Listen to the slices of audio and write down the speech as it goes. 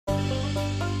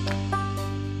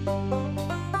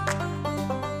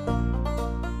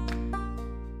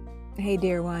Hey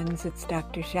dear ones, it's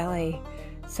Dr. Shelley.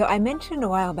 So I mentioned a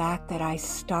while back that I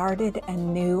started a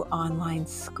new online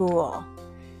school.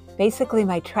 Basically,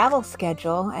 my travel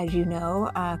schedule, as you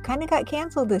know, kind of got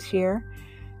canceled this year.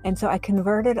 And so I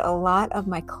converted a lot of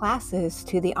my classes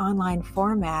to the online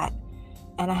format.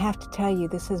 And I have to tell you,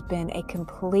 this has been a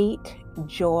complete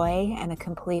joy and a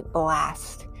complete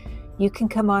blast. You can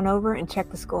come on over and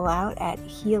check the school out at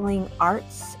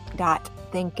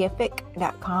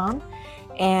healingarts.thinkific.com.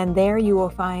 And there you will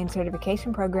find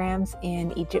certification programs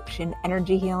in Egyptian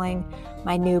energy healing,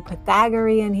 my new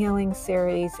Pythagorean healing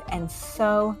series, and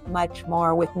so much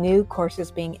more, with new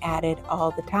courses being added all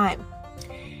the time.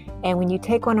 And when you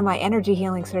take one of my energy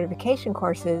healing certification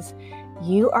courses,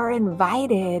 you are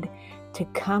invited to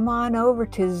come on over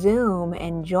to Zoom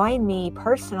and join me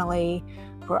personally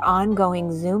for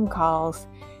ongoing Zoom calls.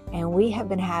 And we have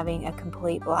been having a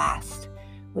complete blast.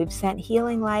 We've sent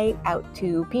healing light out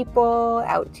to people,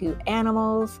 out to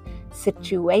animals,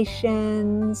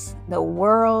 situations, the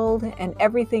world, and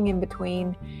everything in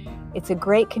between. It's a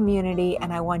great community,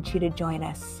 and I want you to join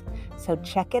us. So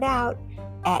check it out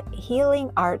at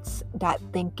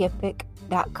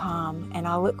healingarts.thinkific.com, and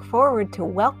I'll look forward to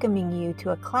welcoming you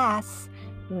to a class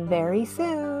very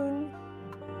soon.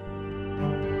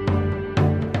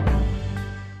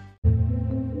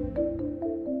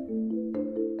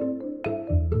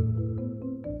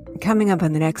 Coming up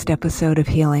on the next episode of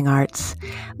Healing Arts,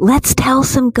 let's tell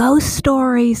some ghost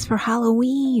stories for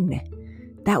Halloween.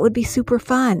 That would be super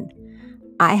fun.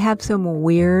 I have some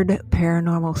weird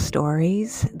paranormal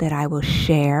stories that I will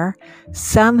share.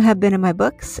 Some have been in my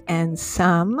books and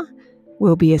some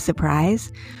will be a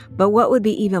surprise. But what would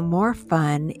be even more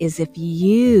fun is if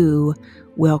you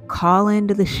will call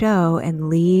into the show and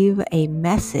leave a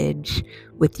message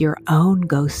with your own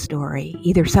ghost story,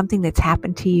 either something that's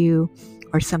happened to you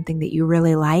or something that you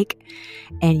really like,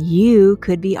 and you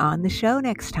could be on the show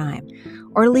next time.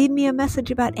 Or leave me a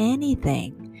message about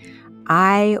anything.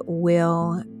 I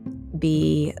will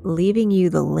be leaving you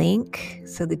the link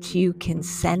so that you can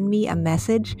send me a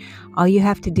message. All you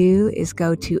have to do is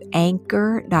go to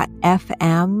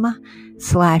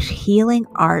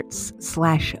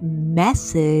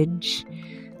anchor.fm/healingarts/message.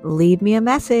 Leave me a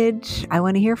message. I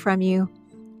want to hear from you.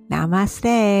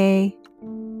 Namaste.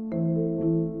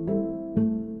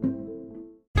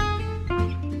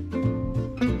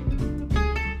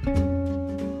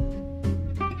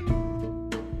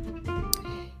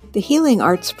 The Healing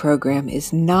Arts program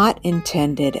is not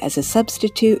intended as a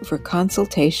substitute for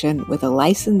consultation with a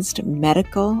licensed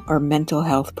medical or mental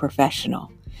health professional.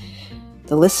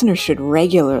 The listener should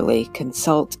regularly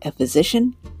consult a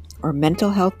physician or mental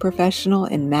health professional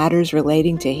in matters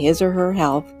relating to his or her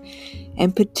health,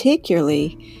 and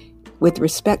particularly with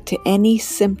respect to any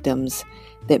symptoms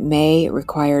that may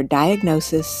require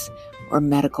diagnosis or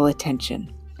medical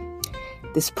attention.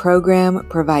 This program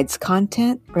provides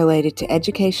content related to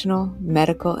educational,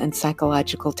 medical, and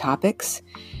psychological topics.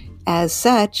 As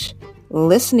such,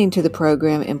 listening to the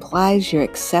program implies your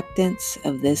acceptance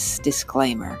of this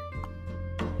disclaimer.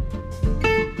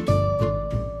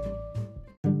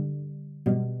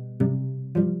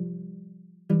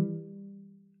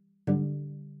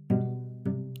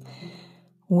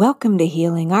 Welcome to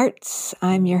Healing Arts.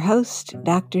 I'm your host,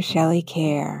 Dr. Shelley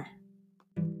Care.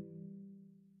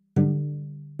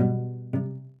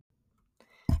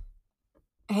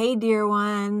 Hey, dear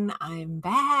one, I'm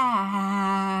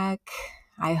back.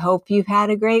 I hope you've had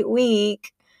a great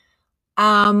week.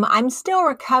 I'm still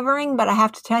recovering, but I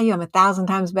have to tell you, I'm 1,000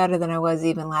 times better than I was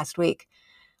even last week.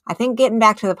 I think getting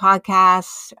back to the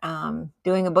podcast,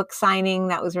 doing a book signing,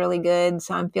 that was really good.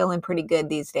 So I'm feeling pretty good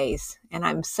these days. And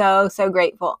I'm so, so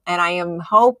grateful. And I am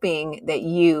hoping that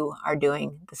you are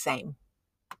doing the same.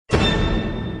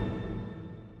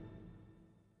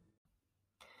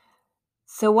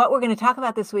 So what we're going to talk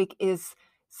about this week is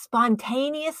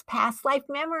spontaneous past life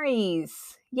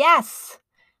memories. Yes,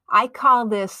 I call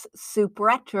this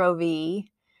Supretrovie.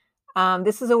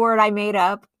 This is a word I made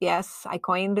up. Yes, I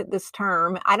coined this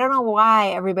term. I don't know why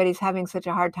everybody's having such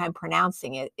a hard time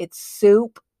pronouncing it. It's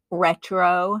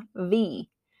Supretrovie,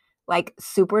 like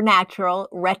supernatural,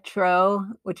 retro,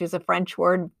 which is a French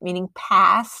word meaning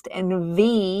past, and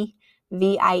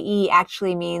V-I-E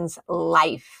actually means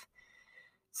life.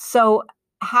 So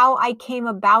how I came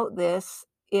about this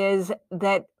is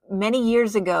that many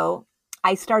years ago,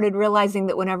 I started realizing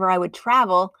that whenever I would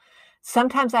travel,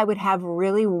 sometimes I would have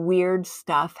really weird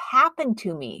stuff happen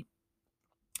to me.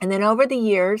 And then over the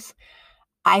years,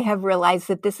 I have realized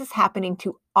that this is happening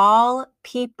to all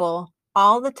people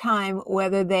all the time,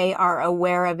 whether they are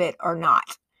aware of it or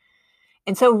not.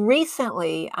 And so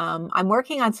recently, I'm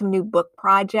working on some new book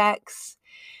projects.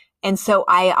 And so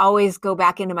I always go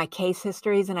back into my case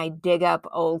histories and I dig up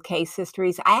old case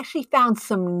histories. I actually found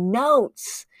some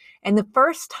notes. And the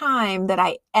first time that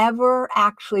I ever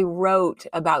actually wrote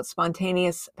about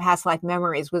spontaneous past life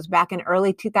memories was back in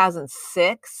early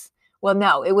 2006. Well,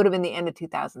 no, it would have been the end of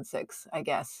 2006, I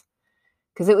guess,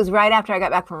 because it was right after I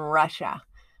got back from Russia.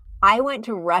 I went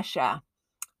to Russia.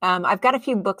 I've got a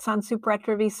few books on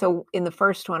Supretrovie. So in the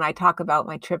first one, I talk about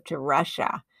my trip to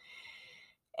Russia.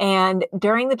 And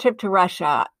during the trip to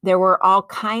Russia, there were all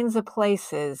kinds of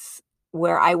places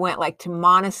where I went, like to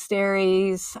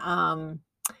monasteries,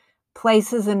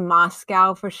 places in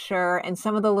Moscow for sure, and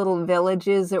some of the little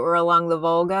villages that were along the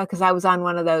Volga, because I was on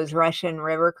one of those Russian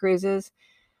river cruises,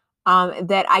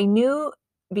 that I knew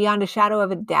beyond a shadow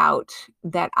of a doubt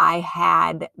that I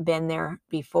had been there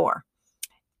before.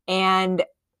 And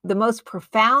the most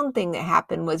profound thing that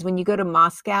happened was when you go to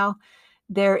Moscow,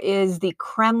 there is the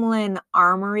Kremlin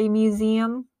Armory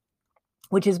Museum,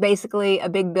 which is basically a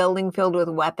big building filled with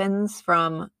weapons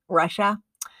from Russia.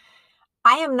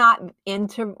 I am not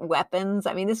into weapons.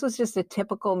 I mean, this was just a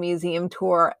typical museum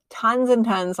tour, tons and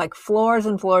tons, like floors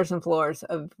and floors and floors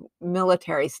of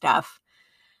military stuff.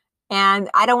 And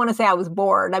I don't want to say I was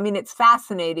bored. I mean, it's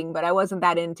fascinating, but I wasn't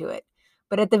that into it.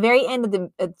 But at the very end of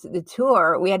the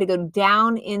tour, we had to go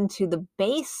down into the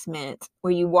basement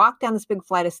where you walk down this big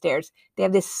flight of stairs. They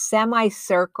have this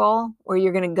semicircle where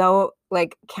you're going to go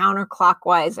like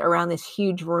counterclockwise around this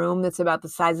huge room that's about the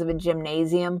size of a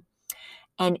gymnasium.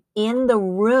 And in the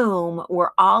room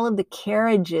were all of the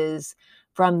carriages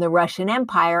from the Russian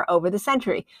Empire over the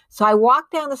century. So I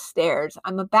walked down the stairs.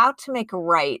 I'm about to make a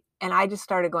right. And I just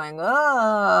started going,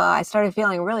 oh, I started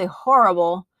feeling really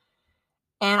horrible.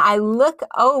 And I look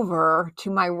over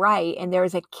to my right and there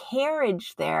was a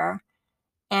carriage there.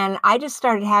 And I just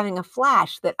started having a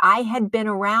flash that I had been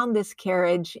around this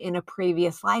carriage in a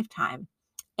previous lifetime.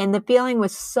 And the feeling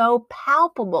was so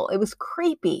palpable. It was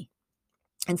creepy.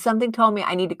 And something told me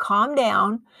I need to calm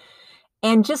down.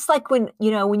 And just like when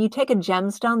you take a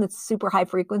gemstone that's super high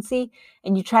frequency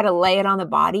and you try to lay it on the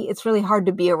body, it's really hard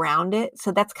to be around it.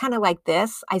 So that's kind of like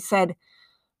this. I said,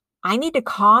 I need to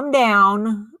calm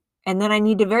down. And then I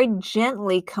need to very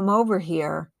gently come over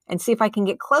here and see if I can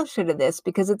get closer to this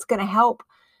because it's going to help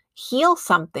heal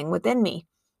something within me.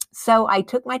 So I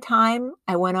took my time.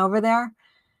 I went over there.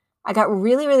 I got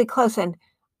really, really close and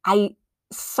I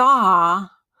saw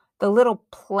the little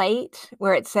plate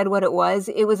where it said what it was.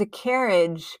 It was a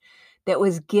carriage that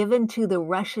was given to the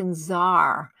Russian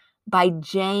Tsar by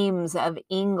James of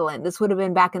England. This would have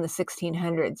been back in the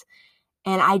 1600s.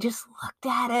 And I just looked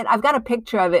at it. I've got a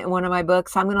picture of it in one of my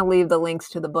books. I'm going to leave the links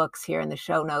to the books here in the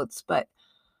show notes. But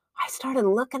I started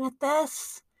looking at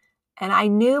this and I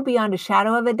knew beyond a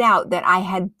shadow of a doubt that I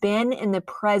had been in the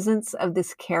presence of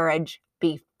this carriage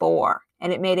before.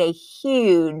 And it made a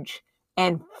huge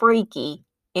and freaky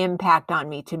impact on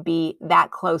me to be that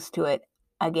close to it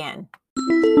again.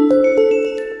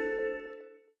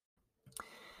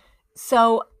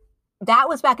 So that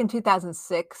was back in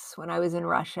 2006 when I was in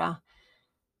Russia.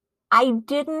 I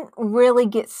didn't really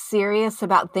get serious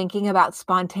about thinking about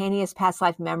spontaneous past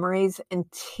life memories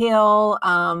until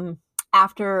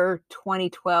after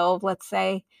 2012, let's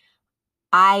say.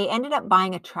 I ended up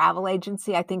buying a travel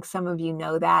agency. I think some of you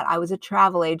know that. I was a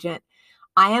travel agent.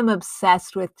 I am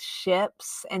obsessed with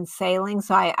ships and sailing.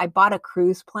 So I bought a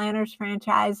cruise planners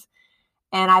franchise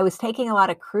and I was taking a lot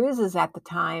of cruises at the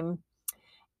time.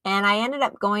 And I ended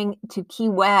up going to Key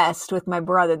West with my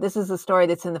brother. This is the story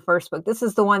that's in the first book. This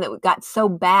is the one that got so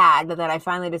bad that I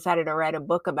finally decided to write a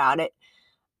book about it.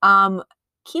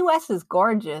 Key West is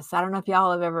gorgeous. I don't know if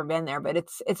y'all have ever been there, but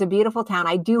it's a beautiful town.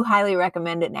 I do highly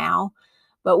recommend it now.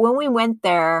 But when we went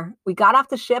there, we got off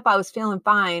the ship. I was feeling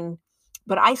fine,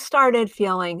 but I started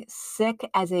feeling sick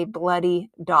as a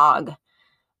bloody dog.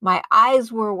 My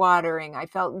eyes were watering. I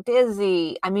felt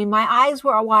dizzy. I mean, my eyes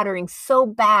were watering so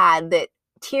bad that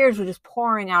tears were just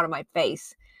pouring out of my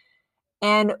face.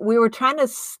 And we were trying to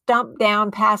stump down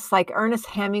past, like Ernest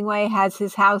Hemingway has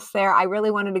his house there. I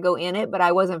really wanted to go in it, but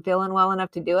I wasn't feeling well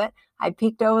enough to do it. I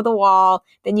peeked over the wall.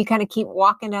 Then you kind of keep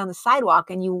walking down the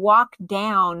sidewalk and you walk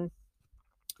down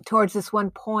towards this one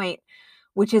point,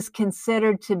 which is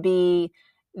considered to be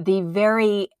the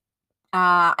very,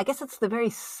 I guess it's the very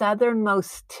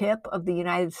southernmost tip of the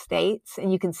United States.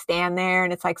 And you can stand there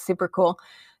and it's like super cool.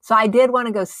 So I did want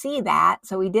to go see that.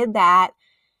 So we did that.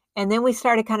 And then we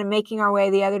started kind of making our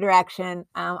way the other direction.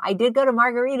 I did go to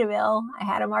Margaritaville. I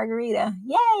had a margarita.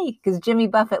 Yay! Because Jimmy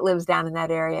Buffett lives down in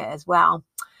that area as well.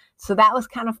 So that was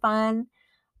kind of fun.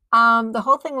 The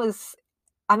whole thing was,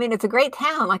 I mean, it's a great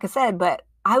town, like I said, but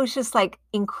I was just like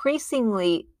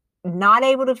increasingly not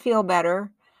able to feel better.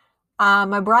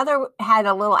 My brother had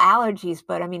a little allergies,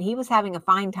 but I mean, he was having a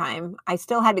fine time. I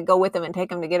still had to go with him and take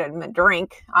him to get him a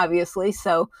drink, obviously.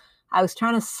 So I was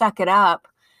trying to suck it up.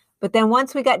 But then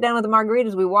once we got done with the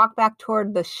margaritas, we walked back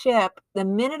toward the ship. The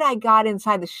minute I got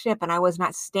inside the ship and I was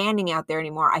not standing out there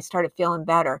anymore, I started feeling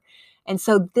better. And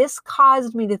so this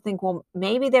caused me to think, well,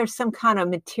 maybe there's some kind of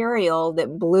material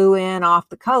that blew in off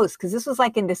the coast, because this was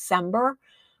like in December,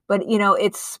 but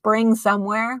it's spring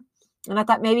somewhere. And I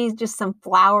thought maybe just some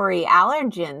flowery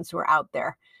allergens were out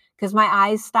there, because my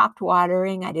eyes stopped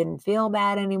watering. I didn't feel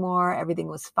bad anymore. Everything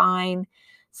was fine.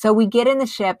 So we get in the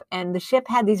ship, and the ship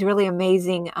had these really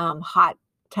amazing hot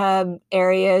tub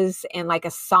areas and like a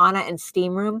sauna and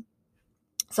steam room.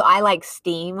 So I like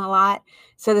steam a lot.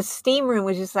 So the steam room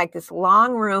was just like this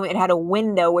long room. It had a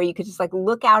window where you could just like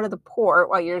look out of the port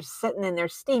while you're sitting in there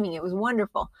steaming. It was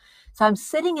wonderful. So I'm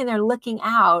sitting in there looking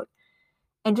out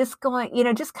and just going,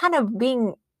 just kind of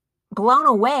being blown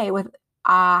away with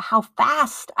how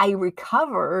fast I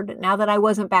recovered now that I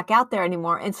wasn't back out there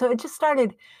anymore. And so it just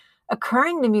started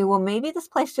occurring to me, well, maybe this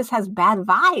place just has bad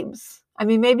vibes. I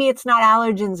mean, maybe it's not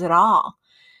allergens at all.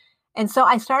 And so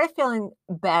I started feeling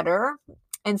better.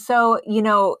 And so,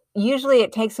 usually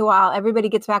it takes a while. Everybody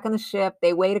gets back on the ship.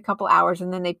 They wait a couple hours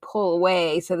and then they pull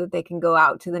away so that they can go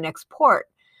out to the next port.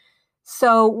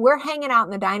 So we're hanging out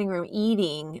in the dining room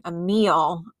eating a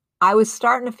meal. I was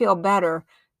starting to feel better.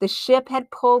 The ship had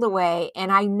pulled away,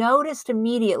 and I noticed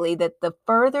immediately that the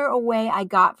further away I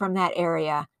got from that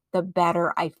area, the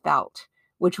better I felt,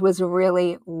 which was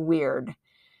really weird.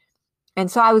 And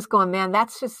so I was going, man,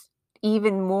 that's just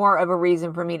even more of a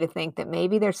reason for me to think that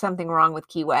maybe there's something wrong with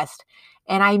Key West.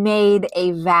 And I made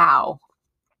a vow.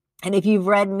 And if you've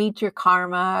read Meet Your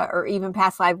Karma or even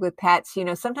Past Lives with Pets,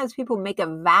 sometimes people make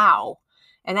a vow,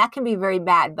 and that can be very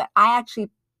bad. But I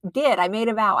actually did. I made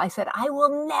a vow. I said, I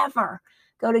will never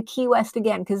go to Key West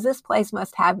again, because this place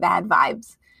must have bad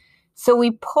vibes. So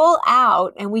we pull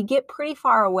out and we get pretty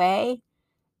far away.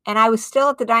 And I was still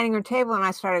at the dining room table, and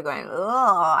I started going,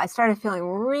 oh, I started feeling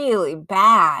really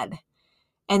bad.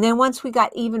 And then once we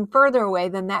got even further away,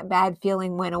 then that bad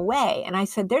feeling went away. And I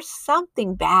said, there's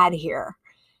something bad here.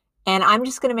 And I'm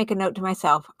just going to make a note to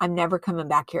myself. I'm never coming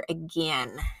back here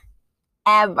again.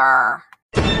 Ever.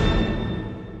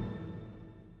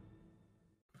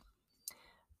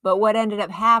 But what ended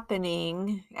up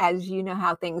happening, as you know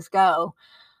how things go,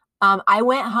 I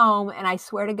went home, and I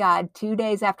swear to God, 2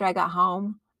 days after I got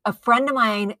home, a friend of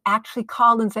mine actually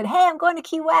called and said, hey, I'm going to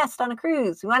Key West on a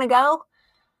cruise. You want to go?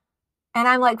 And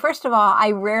I'm like, first of all,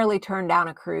 I rarely turn down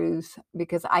a cruise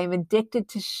because I'm addicted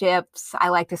to ships. I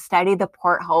like to study the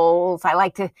portholes. I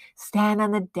like to stand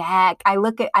on the deck. I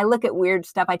look at weird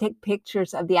stuff. I take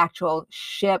pictures of the actual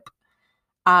ship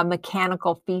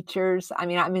mechanical features. I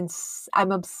mean,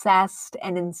 I'm obsessed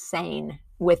and insane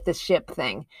with the ship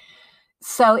thing.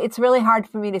 So it's really hard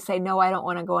for me to say, no, I don't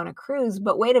want to go on a cruise.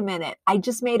 But wait a minute, I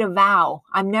just made a vow.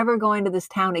 I'm never going to this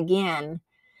town again.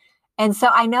 And so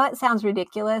I know it sounds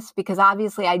ridiculous, because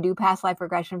obviously I do past life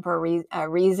regression for a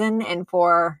reason and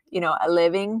for, a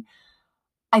living.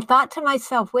 I thought to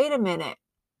myself, wait a minute,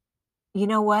 you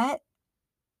know what?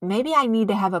 Maybe I need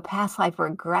to have a past life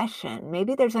regression.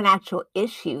 Maybe there's an actual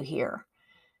issue here.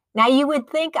 Now, you would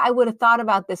think I would have thought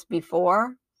about this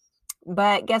before,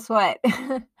 but guess what?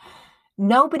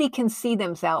 Nobody can see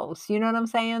themselves. You know what I'm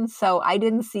saying? So I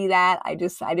didn't see that. I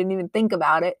didn't even think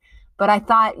about it. But I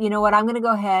thought, you know what, I'm going to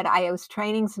go ahead. I was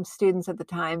training some students at the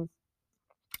time.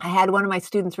 I had one of my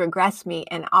students regress me,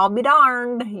 and I'll be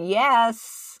darned.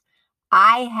 Yes,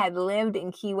 I had lived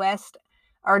in Key West,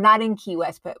 or not in Key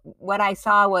West, but what I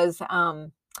saw was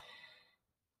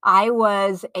I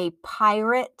was a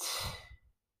pirate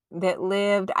that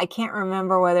lived, I can't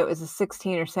remember whether it was the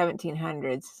 16 or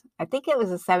 1700s. I think it was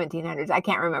the 1700s. I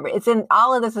can't remember.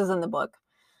 All of this is in the book.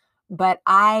 But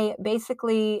I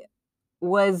basically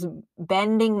was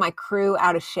bending my crew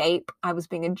out of shape. I was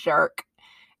being a jerk.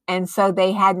 And so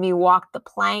they had me walk the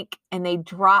plank, and they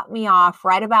dropped me off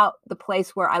right about the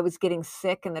place where I was getting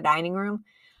sick in the dining room.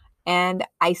 And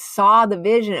I saw the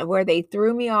vision of where they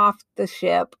threw me off the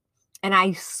ship, and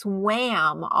I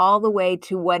swam all the way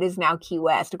to what is now Key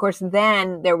West. Of course,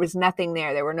 then there was nothing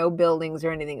there. There were no buildings or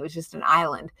anything. It was just an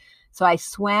island. So I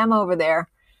swam over there,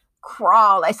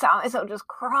 crawled. I saw myself just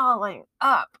crawling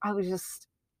up. I was just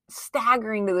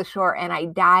staggering to the shore, and I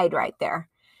died right there.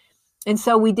 And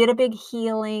so we did a big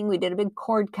healing. We did a big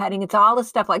cord cutting. It's all the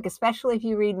stuff, like, especially if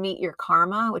you read Meet Your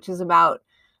Karma, which is about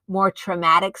more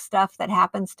traumatic stuff that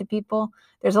happens to people.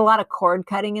 There's a lot of cord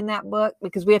cutting in that book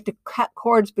because we have to cut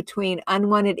cords between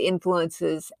unwanted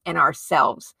influences and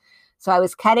ourselves. So I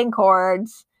was cutting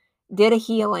cords, did a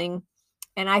healing,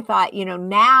 and I thought,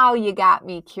 now you got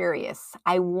me curious.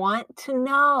 I want to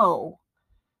know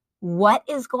what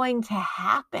is going to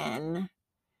happen,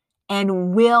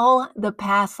 and will the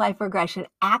past life regression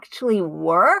actually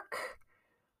work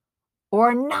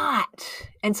or not?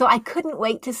 And so I couldn't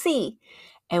wait to see.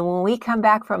 And when we come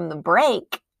back from the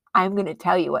break, I'm going to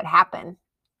tell you what happened.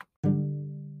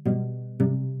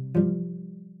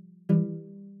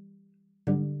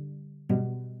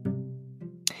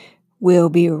 We'll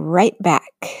be right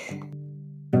back.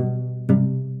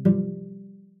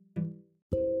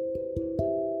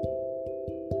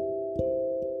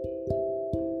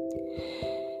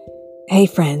 Hey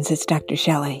friends, it's Dr.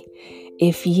 Shelley.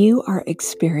 If you are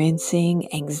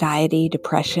experiencing anxiety,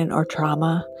 depression, or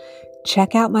trauma,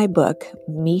 check out my book,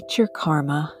 Meet Your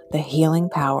Karma, The Healing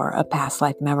Power of Past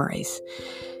Life Memories.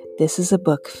 This is a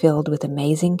book filled with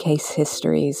amazing case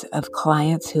histories of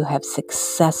clients who have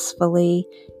successfully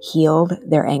healed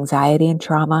their anxiety and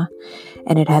trauma,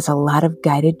 and it has a lot of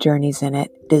guided journeys in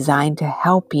it designed to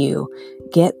help you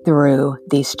get through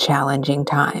these challenging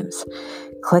times.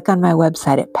 Click on my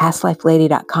website at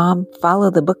pastlifelady.com, follow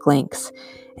the book links,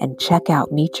 and check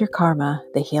out Meet Your Karma,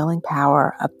 The Healing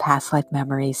Power of Past Life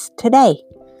Memories today.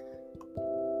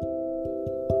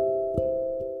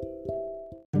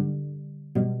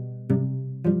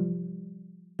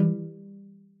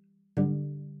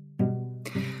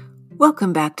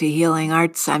 Welcome back to Healing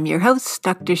Arts. I'm your host,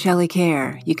 Dr. Shelley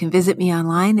Kerr. You can visit me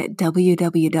online at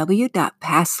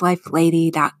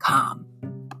www.pastlifelady.com.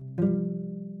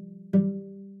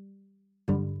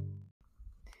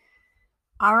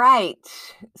 All right.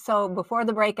 So before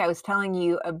the break, I was telling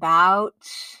you about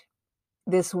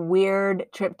this weird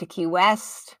trip to Key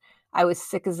West. I was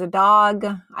sick as a dog.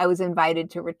 I was invited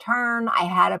to return. I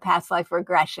had a past life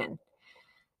regression.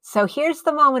 So here's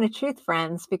the moment of truth,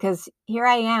 friends, because here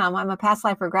I am. I'm a past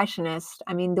life regressionist.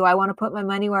 I mean, do I want to put my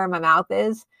money where my mouth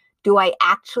is? Do I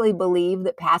actually believe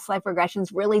that past life regressions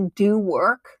really do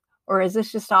work? Or is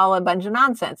this just all a bunch of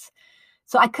nonsense?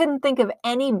 So I couldn't think of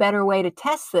any better way to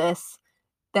test this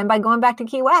than by going back to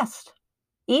Key West.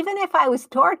 Even if I was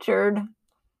tortured,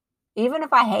 even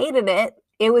if I hated it,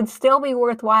 it would still be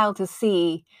worthwhile to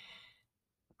see,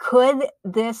 could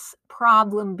this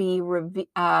problem be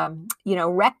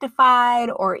rectified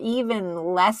or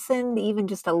even lessened, even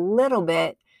just a little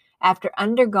bit, after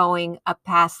undergoing a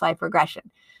past life regression.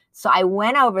 So I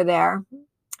went over there.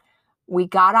 We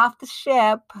got off the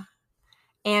ship.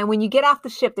 And when you get off the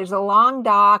ship, there's a long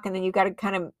dock, and then you got to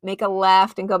kind of make a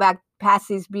left and go back past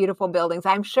these beautiful buildings.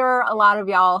 I'm sure a lot of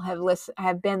y'all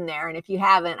have been there. And if you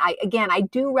haven't, I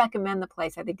do recommend the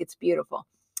place. I think it's beautiful.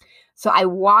 So I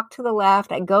walk to the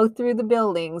left, I go through the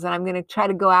buildings, and I'm going to try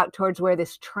to go out towards where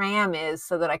this tram is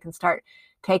so that I can start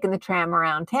taking the tram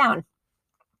around town.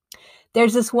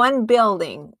 There's this one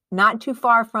building not too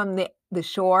far from the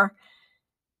shore,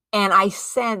 and I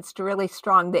sensed really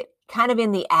strong that kind of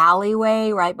in the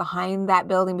alleyway right behind that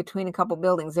building, between a couple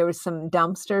buildings, there was some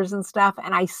dumpsters and stuff,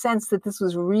 and I sensed that this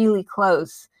was really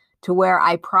close to where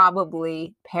I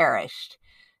probably perished.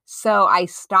 So I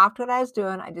stopped what I was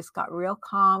doing. I just got real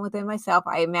calm within myself.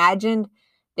 I imagined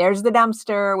there's the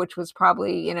dumpster, which was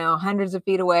probably, hundreds of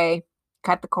feet away.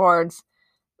 Cut the cords,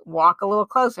 walk a little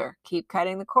closer, keep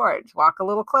cutting the cords, walk a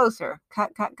little closer,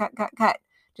 cut.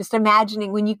 Just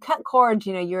imagining when you cut cords,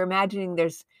 you're imagining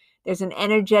there's an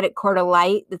energetic cord of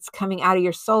light that's coming out of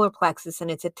your solar plexus,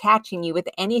 and it's attaching you with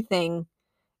anything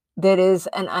that is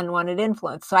an unwanted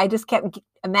influence. So I just kept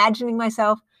imagining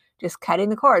myself just cutting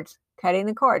the cords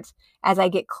as I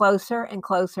get closer and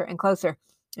closer and closer.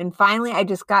 And finally, I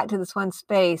just got to this one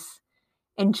space.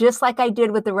 And just like I did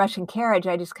with the Russian carriage,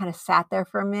 I just kind of sat there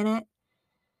for a minute.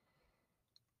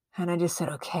 And I just said,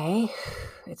 okay,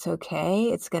 it's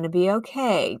okay. It's going to be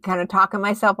okay. Kind of talking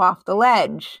myself off the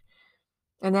ledge.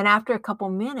 And then after a couple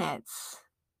minutes,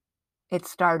 it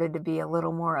started to be a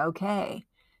little more okay.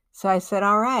 So I said,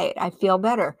 all right, I feel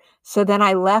better. So then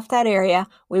I left that area.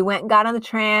 We went and got on the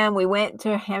tram. We went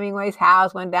to Hemingway's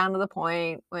house, went down to the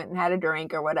point, went and had a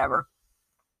drink or whatever.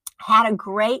 Had a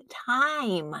great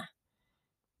time.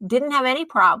 Didn't have any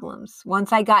problems.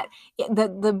 Once I got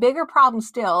the bigger problem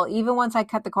still, even once I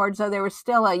cut the cords, though, there was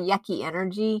still a yucky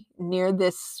energy near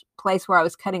this place where I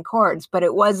was cutting cords, but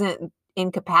it wasn't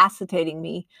incapacitating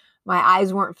me. My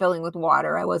eyes weren't filling with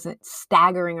water. I wasn't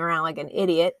staggering around like an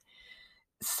idiot.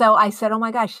 So I said, oh my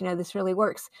gosh, this really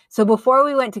works. So before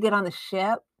we went to get on the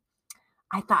ship,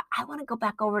 I thought, I want to go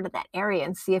back over to that area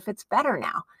and see if it's better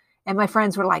now. And my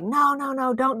friends were like, no, no,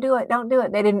 no, don't do it. Don't do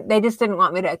it. They just didn't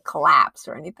want me to collapse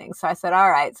or anything. So I said,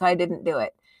 all right. So I didn't do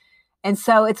it. And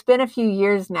so it's been a few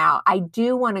years now. I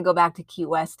do want to go back to Key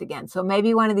West again. So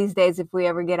maybe one of these days, if we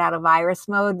ever get out of virus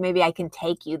mode, maybe I can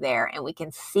take you there and we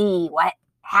can see what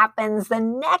happens the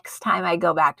next time I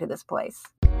go back to this place.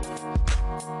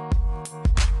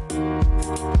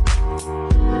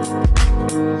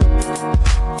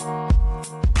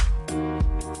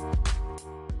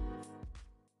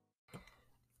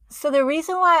 So the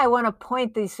reason why I want to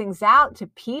point these things out to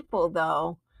people,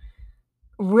 though,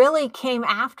 really came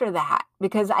after that,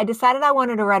 because I decided I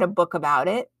wanted to write a book about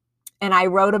it. And I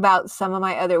wrote about some of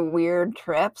my other weird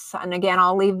trips. And again,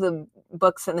 I'll leave the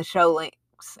books in the show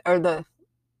links, or the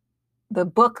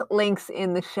book links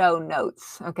in the show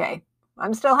notes. Okay.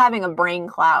 I'm still having a brain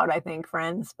cloud, I think,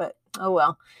 friends, but oh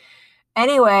well.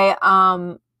 Anyway,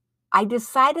 I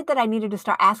decided that I needed to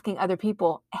start asking other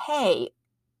people, hey,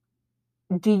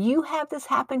 do you have this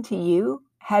happen to you?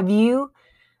 Have you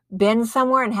been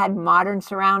somewhere and had modern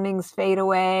surroundings fade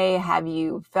away? Have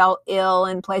you felt ill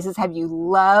in places? Have you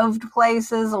loved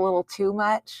places a little too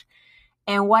much?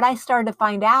 And what I started to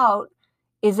find out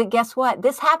is that, guess what?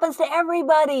 This happens to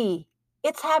everybody.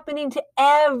 It's happening to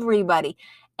everybody.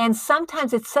 And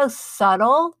sometimes it's so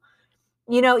subtle.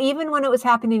 Even when it was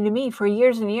happening to me for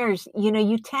years and years,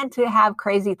 you tend to have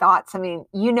crazy thoughts. I mean,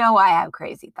 I have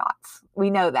crazy thoughts. We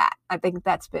know that. I think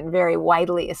that's been very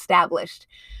widely established.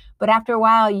 But after a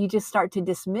while, you just start to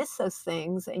dismiss those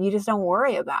things and you just don't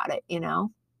worry about it,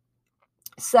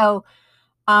 So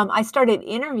I started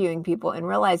interviewing people and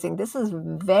realizing this is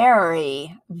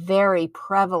very, very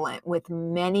prevalent with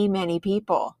many, many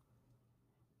people.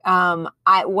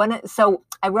 So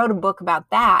I wrote a book about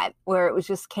that, where it was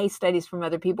just case studies from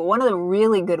other people. One of the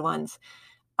really good ones,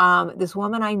 this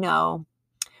woman I know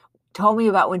told me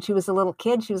about when she was a little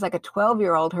kid. She was like a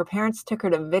 12-year-old. Her parents took her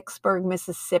to Vicksburg,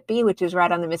 Mississippi, which is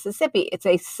right on the Mississippi. It's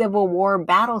a Civil War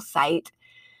battle site.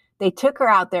 They took her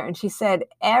out there and she said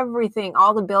everything,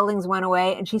 all the buildings went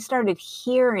away, and she started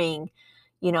hearing,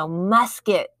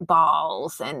 musket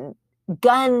balls and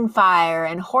gunfire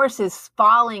and horses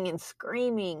falling and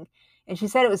screaming. And she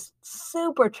said it was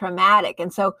super traumatic.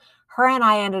 And so her and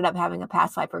I ended up having a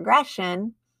past life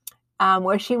regression,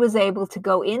 where she was able to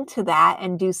go into that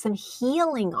and do some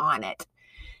healing on it.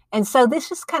 And so this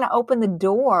just kind of opened the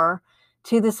door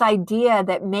to this idea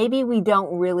that maybe we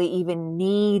don't really even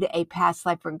need a past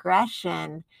life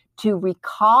regression to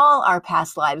recall our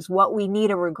past lives. What we need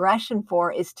a regression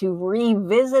for is to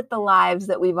revisit the lives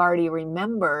that we've already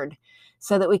remembered,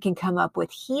 so that we can come up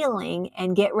with healing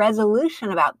and get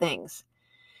resolution about things.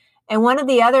 And one of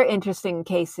the other interesting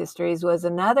case histories was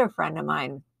another friend of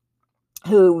mine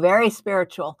who, very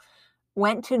spiritual,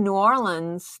 went to New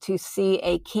Orleans to see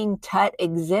a King Tut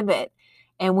exhibit.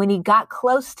 And when he got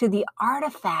close to the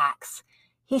artifacts,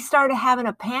 he started having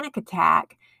a panic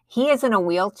attack. He is in a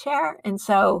wheelchair, and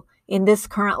so in this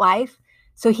current life,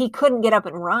 so he couldn't get up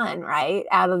and run, right,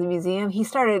 out of the museum. He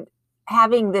started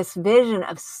having this vision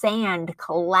of sand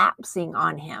collapsing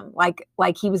on him, like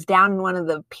he was down in one of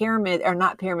the pyramids, or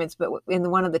not pyramids, but in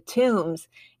one of the tombs,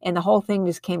 and the whole thing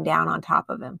just came down on top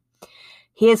of him.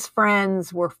 His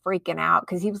friends were freaking out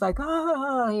because he was like,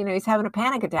 oh, he's having a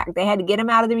panic attack. They had to get him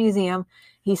out of the museum.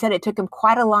 He said it took him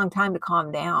quite a long time to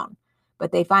calm down,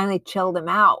 but they finally chilled him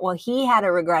out. Well, he had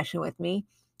a regression with me,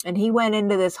 and he went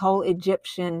into this whole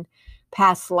Egyptian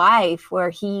past life where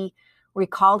he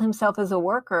recalled himself as a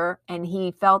worker, and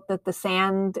he felt that the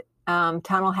sand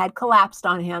tunnel had collapsed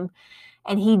on him.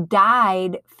 And he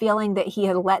died feeling that he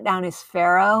had let down his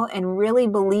pharaoh, and really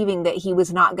believing that he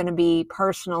was not going to be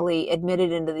personally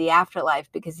admitted into the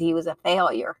afterlife because he was a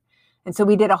failure. And so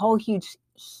we did a whole huge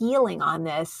healing on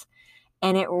this,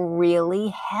 and it really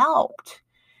helped.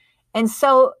 And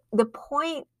so the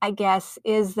point, I guess,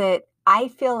 is that I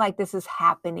feel like this is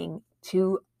happening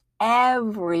to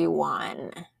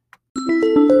everyone.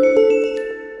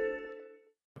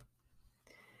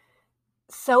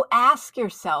 So ask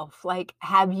yourself,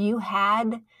 have you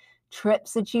had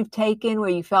trips that you've taken where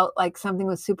you felt like something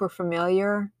was super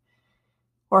familiar?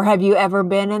 Or have you ever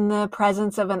been in the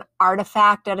presence of an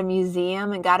artifact at a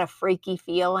museum and got a freaky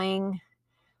feeling?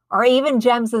 Or even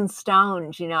gems and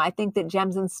stones. I think that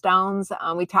gems and stones,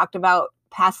 we talked about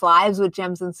past lives with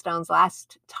gems and stones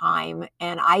last time.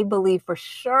 And I believe for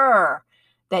sure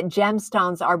that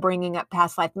gemstones are bringing up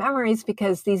past life memories,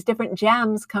 because these different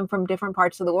gems come from different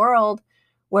parts of the world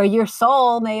where your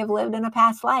soul may have lived in a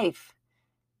past life.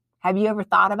 Have you ever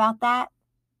thought about that?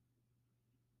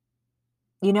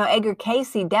 Edgar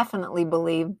Cayce definitely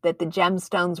believed that the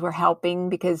gemstones were helping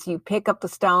because you pick up the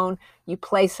stone, you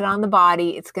place it on the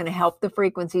body, it's going to help the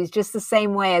frequencies, just the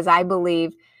same way as I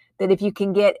believe that if you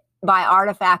can get by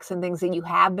artifacts and things that you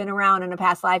have been around in a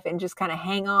past life and just kind of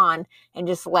hang on and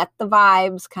just let the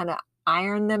vibes kind of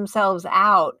iron themselves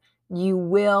out, you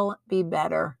will be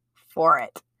better for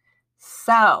it.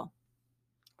 So,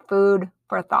 food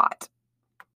for thought.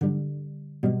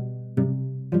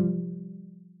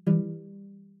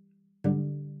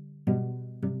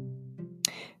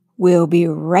 We'll be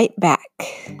right back.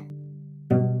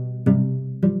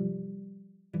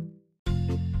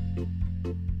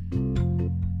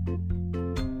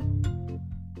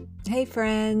 Hey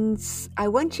friends, I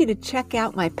want you to check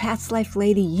out my Past Life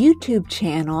Lady YouTube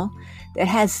channel that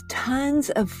has tons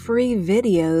of free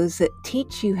videos that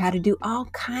teach you how to do all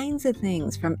kinds of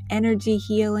things, from energy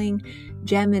healing,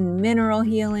 gem and mineral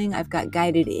healing. I've got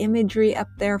guided imagery up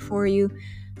there for you.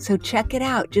 So check it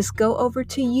out. Just go over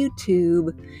to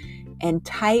YouTube and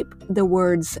type the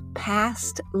words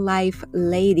Past Life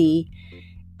Lady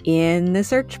in the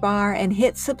search bar and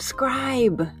hit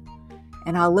subscribe.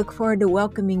 And I'll look forward to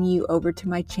welcoming you over to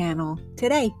my channel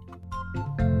today.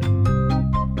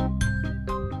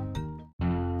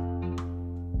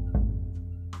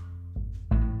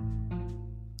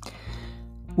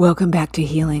 Welcome back to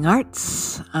Healing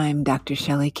Arts. I'm Dr.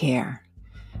 Shelley Kerr.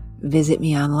 Visit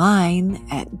me online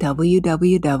at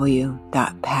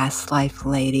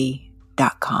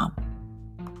www.pastlifelady.com.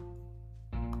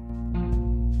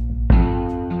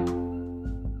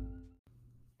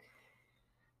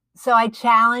 So I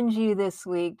challenge you this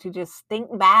week to just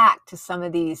think back to some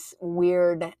of these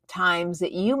weird times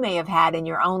that you may have had in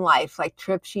your own life, like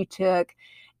trips you took.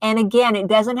 And again, it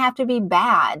doesn't have to be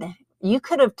bad. You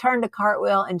could have turned a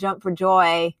cartwheel and jumped for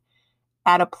joy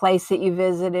at a place that you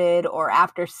visited or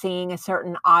after seeing a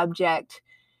certain object.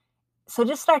 So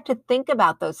just start to think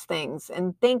about those things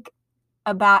and think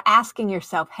about asking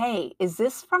yourself, hey, is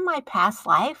this from my past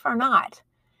life or not?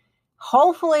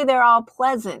 Hopefully they're all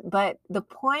pleasant, but the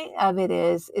point of it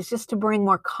is just to bring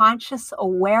more conscious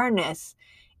awareness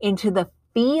into the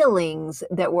feelings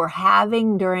that we're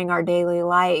having during our daily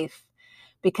life.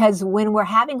 Because when we're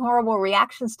having horrible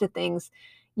reactions to things,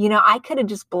 I could have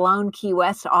just blown Key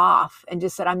West off and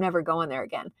just said, I'm never going there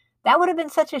again. That would have been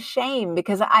such a shame,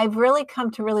 because I've really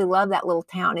come to really love that little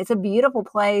town. It's a beautiful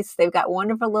place. They've got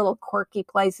wonderful little quirky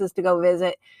places to go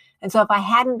visit. And so if I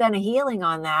hadn't done a healing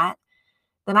on that,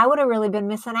 then I would have really been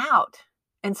missing out.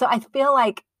 And so I feel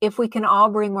like if we can all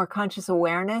bring more conscious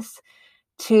awareness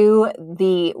to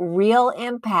the real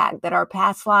impact that our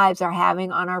past lives are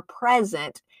having on our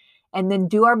present, and then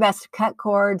do our best to cut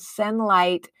cords, send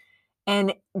light,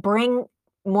 and bring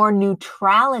more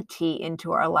neutrality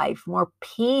into our life, more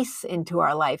peace into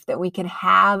our life, that we can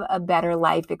have a better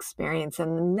life experience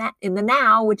in the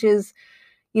now, which is,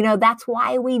 that's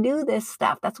why we do this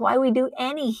stuff. That's why we do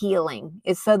any healing,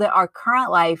 is so that our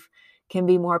current life can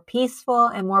be more peaceful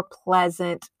and more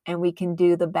pleasant, and we can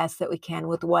do the best that we can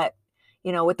with with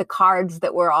the cards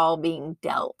that we're all being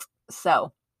dealt.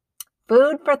 So,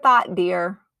 food for thought,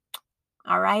 dear.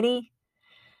 All righty.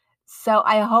 So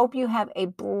I hope you have a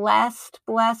blessed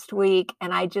week,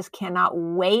 and I just cannot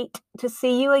wait to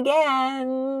see you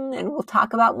again. And we'll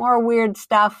talk about more weird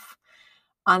stuff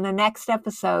on the next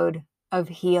episode of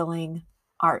Healing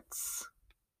Arts.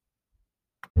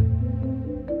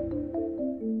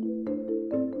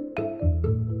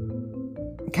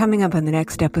 Coming up on the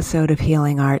next episode of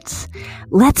Healing Arts,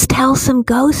 let's tell some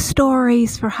ghost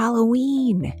stories for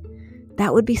Halloween.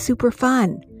 That would be super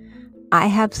fun. I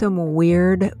have some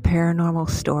weird paranormal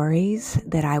stories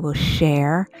that I will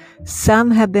share.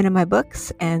 Some have been in my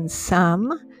books and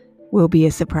some will be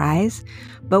a surprise.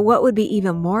 But what would be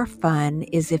even more fun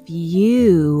is if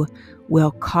you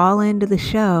will call into the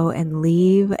show and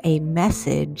leave a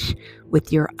message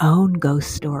with your own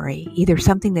ghost story, either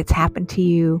something that's happened to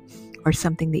you or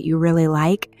something that you really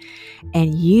like,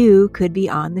 and you could be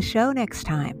on the show next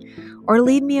time. Or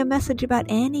leave me a message about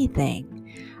anything.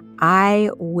 I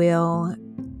will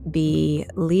be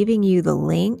leaving you the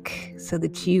link so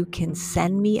that you can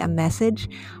send me a message.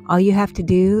 All you have to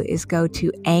do is go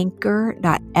to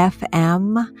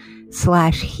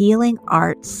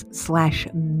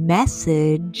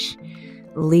anchor.fm/healingarts/message.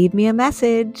 Leave me a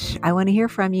message. I want to hear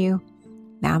from you.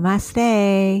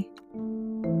 Namaste.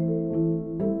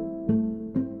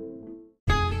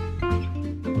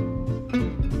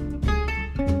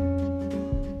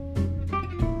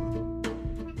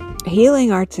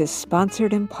 Healing Arts is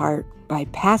sponsored in part by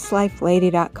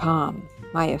PastLifeLady.com,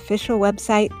 my official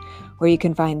website where you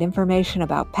can find information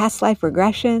about past life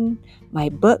regression, my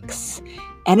books,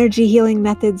 energy healing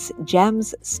methods,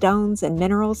 gems, stones, and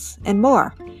minerals, and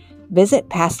more. Visit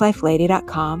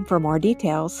pastlifelady.com for more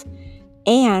details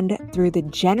and through the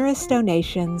generous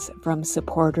donations from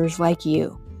supporters like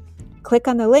you. Click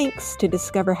on the links to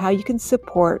discover how you can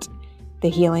support the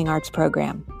Healing Arts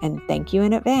program. And thank you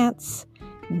in advance.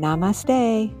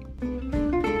 Namaste.